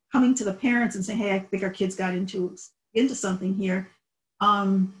parent coming to the parents and saying, hey, I think our kids got into something here,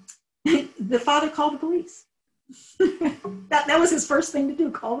 the father called the police. that was his first thing to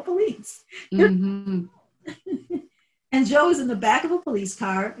do, call the police. Mm-hmm. And Joe is in the back of a police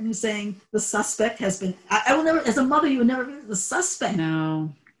car, and he's saying the suspect has been, I will never, as a mother, you would never, the suspect.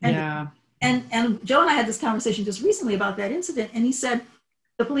 No, yeah. And Joe and I had this conversation just recently about that incident, and he said,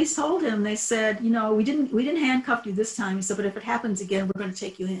 the police told him, they said, we didn't handcuff you this time. He said, but if it happens again, we're going to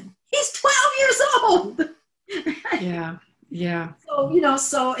take you in. He's 12 years old. Yeah. Yeah.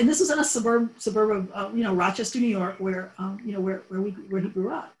 So, and this was in a suburb of, Rochester, New York, where he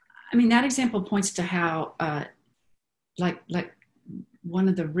grew up. I mean, that example points to how, like one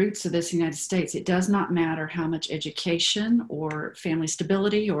of the roots of this United States, it does not matter how much education or family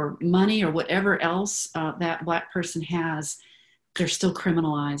stability or money or whatever else that Black person has, they're still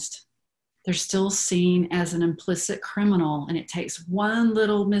criminalized. They're still seen as an implicit criminal, and it takes one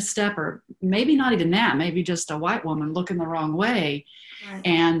little misstep, or maybe not even that, maybe just a white woman looking the wrong way, right.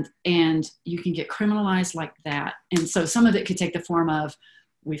 and you can get criminalized like that. And so some of it could take the form of,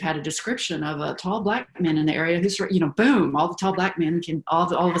 we've had a description of a tall Black man in the area who's, boom, all the tall Black men can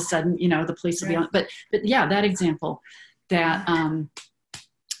all of a sudden, the police will be on. But yeah, that example, that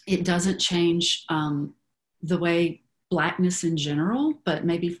it doesn't change the way Blackness in general, but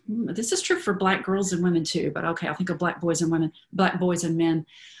maybe this is true for Black girls and women too. But okay, I think of Black boys and women, Black boys and men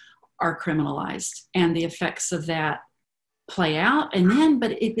are criminalized, and the effects of that play out. And then,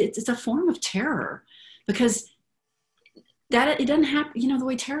 but it's a form of terror, because that it doesn't happen, the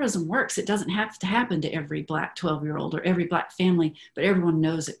way terrorism works, it doesn't have to happen to every Black 12-year-old or every Black family, but everyone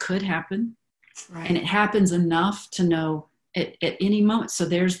knows it could happen. Right. And it happens enough to know at any moment. So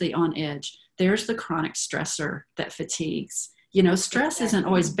there's the on edge. There's the chronic stressor that fatigues. Stress isn't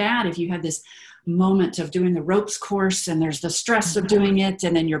always bad if you have this moment of doing the ropes course and there's the stress of doing it,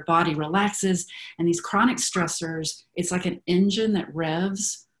 and then your body relaxes. And these chronic stressors, it's like an engine that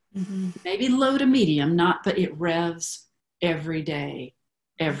revs, maybe low to medium, but it revs every day,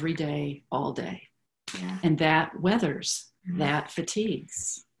 all day. Yeah. And that weathers, that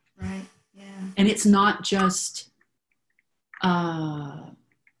fatigues. Right, yeah. And it's not just,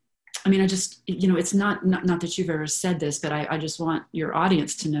 it's not that you've ever said this, but I just want your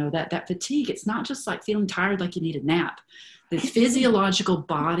audience to know that fatigue, it's not just like feeling tired like you need a nap. The physiological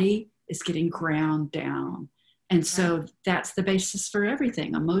body is getting ground down. And so that's the basis for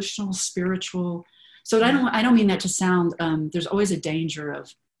everything, emotional, spiritual. So I don't mean that to sound, there's always a danger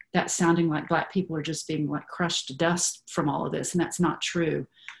of that sounding like Black people are just being like crushed to dust from all of this. And that's not true.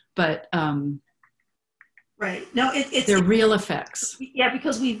 But, right. No, they're real effects. Yeah,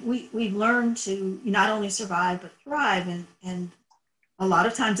 because we've learned to not only survive but thrive, and a lot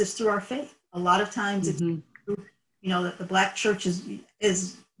of times it's through our faith. A lot of times it's through, the Black church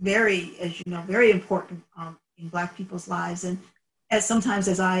is very, as you know, very important in Black people's lives. And sometimes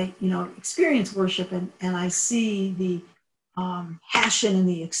as I experience worship and I see the passion and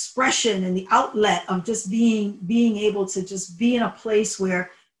the expression and the outlet of just being able to just be in a place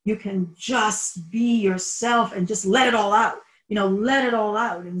where you can just be yourself and just let it all out. let it all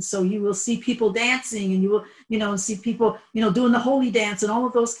out. And so you will see people dancing, and you will, see people, doing the holy dance and all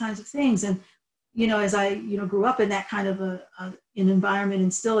of those kinds of things. And, as I, grew up in that kind of an environment,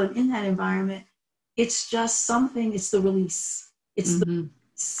 and still in that environment, it's just something, it's the release. It's the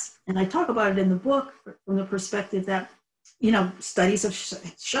release. And I talk about it in the book from the perspective that, studies have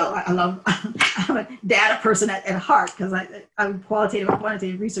show. I'm a data person at heart, because I'm qualitative and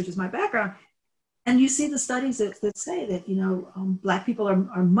quantitative research is my background. And you see the studies that say that, Black people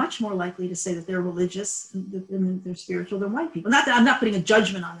are much more likely to say that they're religious and they're spiritual than white people. Not that I'm not putting a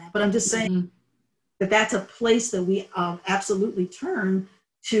judgment on that, but I'm just saying that that's a place that we absolutely turn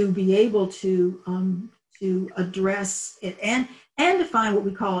to be able to address it and define what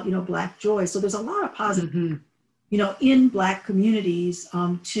we call, Black joy. So there's a lot of positive, in Black communities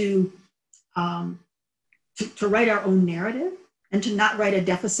to write our own narrative, and to not write a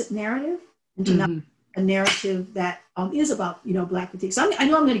deficit narrative, and to not a narrative that is about, Black fatigue. So I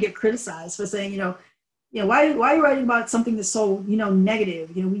know I'm going to get criticized for saying, why are you writing about something that's so,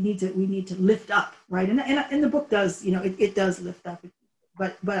 negative? We need to lift up, right? And the book does, it does lift up.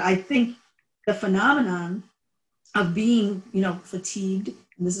 But I think the phenomenon of being, fatigued,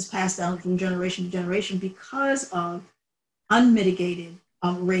 and this is passed down from generation to generation because of unmitigated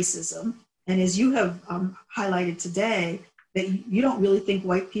racism. And as you have highlighted today, that you don't really think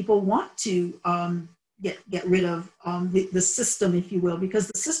white people want to get rid of the system, if you will, because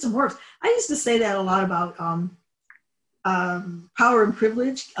the system works. I used to say that a lot about power and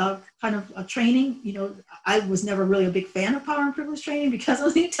privilege kind of training. I was never really a big fan of power and privilege training, because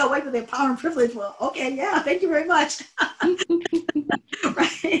when you tell white people they have power and privilege, well, okay, yeah, thank you very much.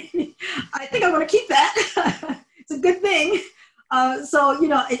 Right? I think I want to keep that. It's a good thing. So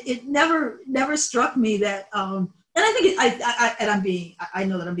it never struck me that. And I think I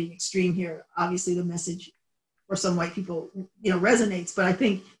know that I'm being extreme here. Obviously, the message for some white people, resonates. But I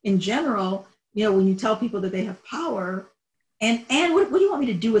think in general, when you tell people that they have power, and what do you want me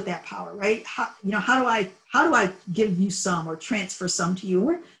to do with that power, right? How do I give you some or transfer some to you?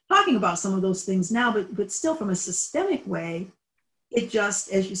 We're talking about some of those things now, but still from a systemic way, it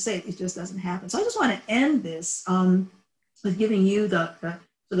just, as you say, it just doesn't happen. So I just want to end this with giving you the sort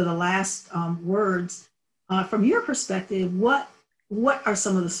of the last words. From your perspective, what are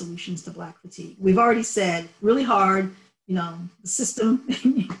some of the solutions to Black fatigue? We've already said really hard, the system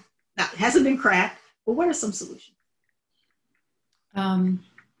hasn't been cracked, but what are some solutions?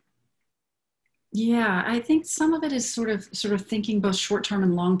 Yeah, I think some of it is sort of thinking both short-term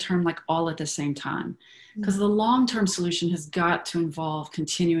and long-term, like all at the same time. Because the long-term solution has got to involve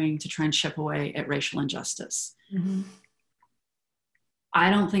continuing to try and chip away at racial injustice. I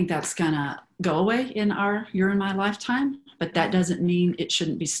don't think that's gonna go away in your and my lifetime, but that doesn't mean it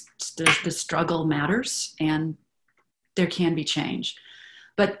shouldn't be. The struggle matters, and there can be change.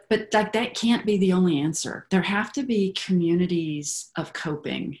 But that can't be the only answer. There have to be communities of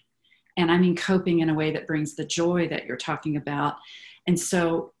coping, and I mean coping in a way that brings the joy that you're talking about. And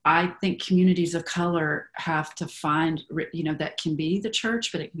so I think communities of color have to find, that can be the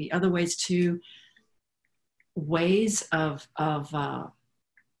church, but it can be other ways too. Ways of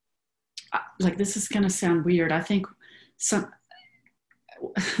like, this is going to sound weird. I think sometimes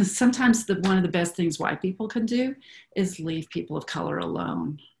one of the best things white people can do is leave people of color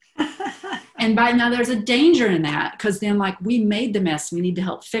alone. And by now there's a danger in that, because then, like, we made the mess, we need to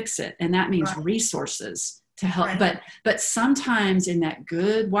help fix it. And that means resources to help. But sometimes in that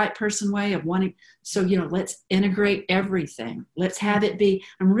good white person way of wanting, so, let's integrate everything. Let's have it be,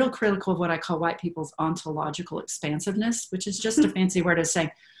 I'm real critical of what I call white people's ontological expansiveness, which is just a fancy word of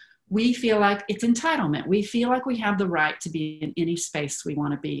saying, we feel like it's entitlement. We feel like we have the right to be in any space we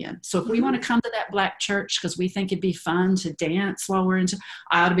want to be in. So if we want to come to that Black church because we think it'd be fun to dance while we're into,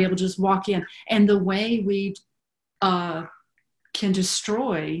 I ought to be able to just walk in. And the way we can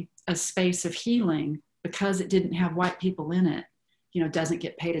destroy a space of healing because it didn't have white people in it, doesn't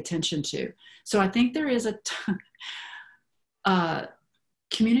get paid attention to. So I think there is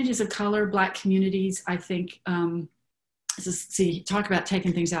communities of color, Black communities, I think, talk about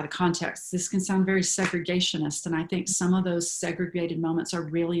taking things out of context. This can sound very segregationist, and I think some of those segregated moments are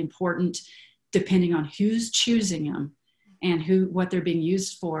really important depending on who's choosing them and what they're being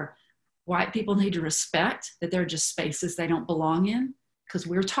used for. White people need to respect that they're just spaces they don't belong in, because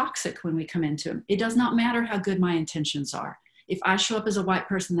we're toxic when we come into them. It does not matter how good my intentions are. If I show up as a white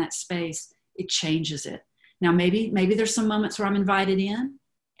person in that space, it changes it. Now, maybe there's some moments where I'm invited in,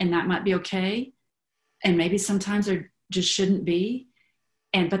 and that might be okay. And maybe sometimes there just shouldn't be.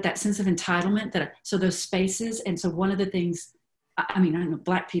 But that sense of entitlement, so those spaces. And so one of the things I mean, I know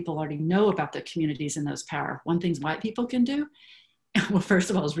Black people already know about the communities in those power. One thing white people can do, well, first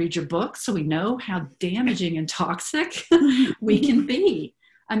of all, is read your book so we know how damaging and toxic we can be.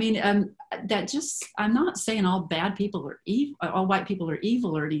 I mean, I'm not saying all bad people are evil, all white people are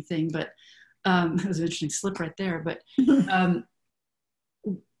evil or anything, but it was an interesting slip right there. But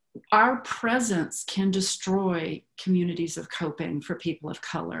our presence can destroy communities of coping for people of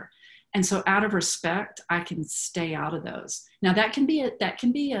color. And so out of respect, I can stay out of those. Now that can be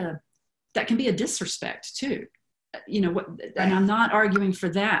a disrespect too. You know what, and I'm not arguing for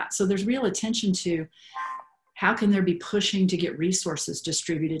that. So there's real attention to how can there be pushing to get resources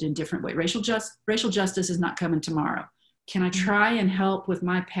distributed in different ways. Racial justice is not coming tomorrow. Can I try and help with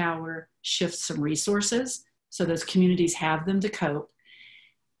my power shift some resources so those communities have them to cope?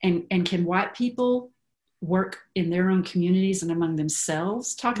 And can white people work in their own communities and among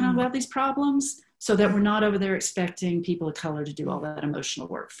themselves talking about these problems so that we're not over there expecting people of color to do all that emotional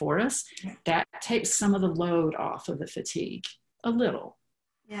work for us? That takes some of the load off of the fatigue a little.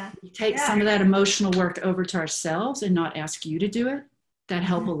 Yeah. You take some of that emotional work over to ourselves and not ask you to do it. That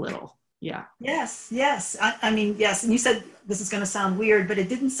help a little. Yeah. Yes. I mean, yes. And you said this is going to sound weird, but it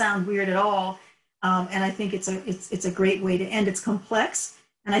didn't sound weird at all. And I think it's a great way to end. It's complex.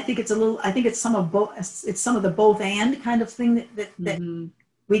 And I think it's some of both. It's some of the both and kind of thing that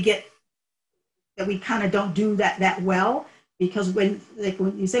we get, that we kind of don't do that well, because when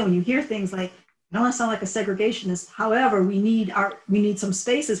you hear things like, I don't want to sound like a segregationist, however, we need some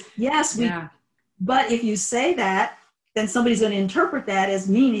spaces. Yes, but if you say that, then somebody's going to interpret that as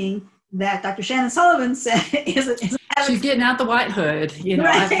meaning that Dr. Shannon Sullivan said she's getting out the white hood. You know,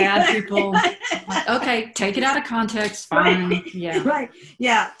 I've had people like, okay, take it out of context, fine. Right. Yeah. Right.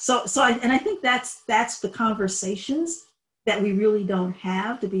 Yeah. So I think that's the conversations that we really don't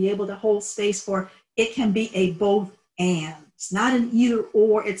have, to be able to hold space for. It can be a both and. It's not an either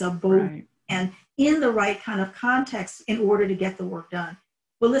or, it's a both and, in the right kind of context in order to get the work done.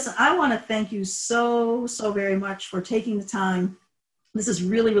 Well, listen, I want to thank you so very much for taking the time. This has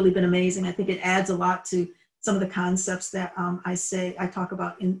really been amazing. I think it adds a lot to some of the concepts that I talk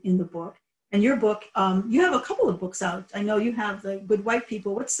about in the book. And your book, you have a couple of books out. I know you have the Good White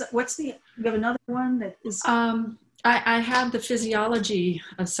People. You have another one that is? I have the Physiology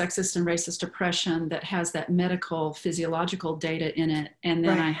of Sexist and Racist Oppression that has that medical physiological data in it. And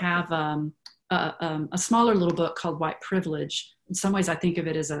then I have a smaller little book called White Privilege. In some ways, I think of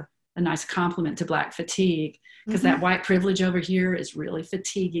it as a nice complement to Black fatigue, because that white privilege over here is really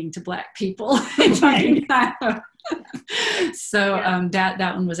fatiguing to Black people. So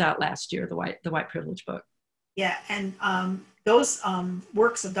that one was out last year, the White Privilege book. Yeah, and those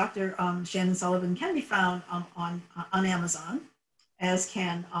works of Dr. Shannon Sullivan can be found on Amazon, as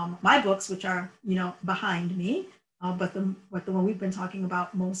can my books, which are behind me. But the one we've been talking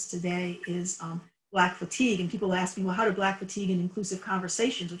about most today is Black Fatigue. And people ask me, well, how do Black Fatigue and Inclusive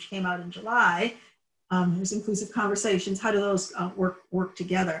Conversations, which came out in July, there's Inclusive Conversations, how do those work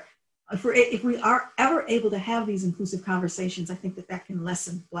together? If we are ever able to have these inclusive conversations, I think that can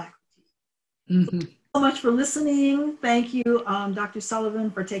lessen Black fatigue. Thank you so much for listening. Thank you, Dr.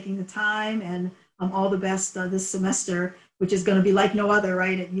 Sullivan, for taking the time, and all the best this semester, which is going to be like no other,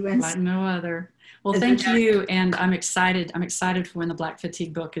 right, at UNC. Like no other. Well, thank you, and I'm excited for when the Black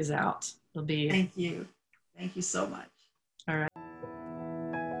Fatigue book is out. It'll be. Thank you so much. All right.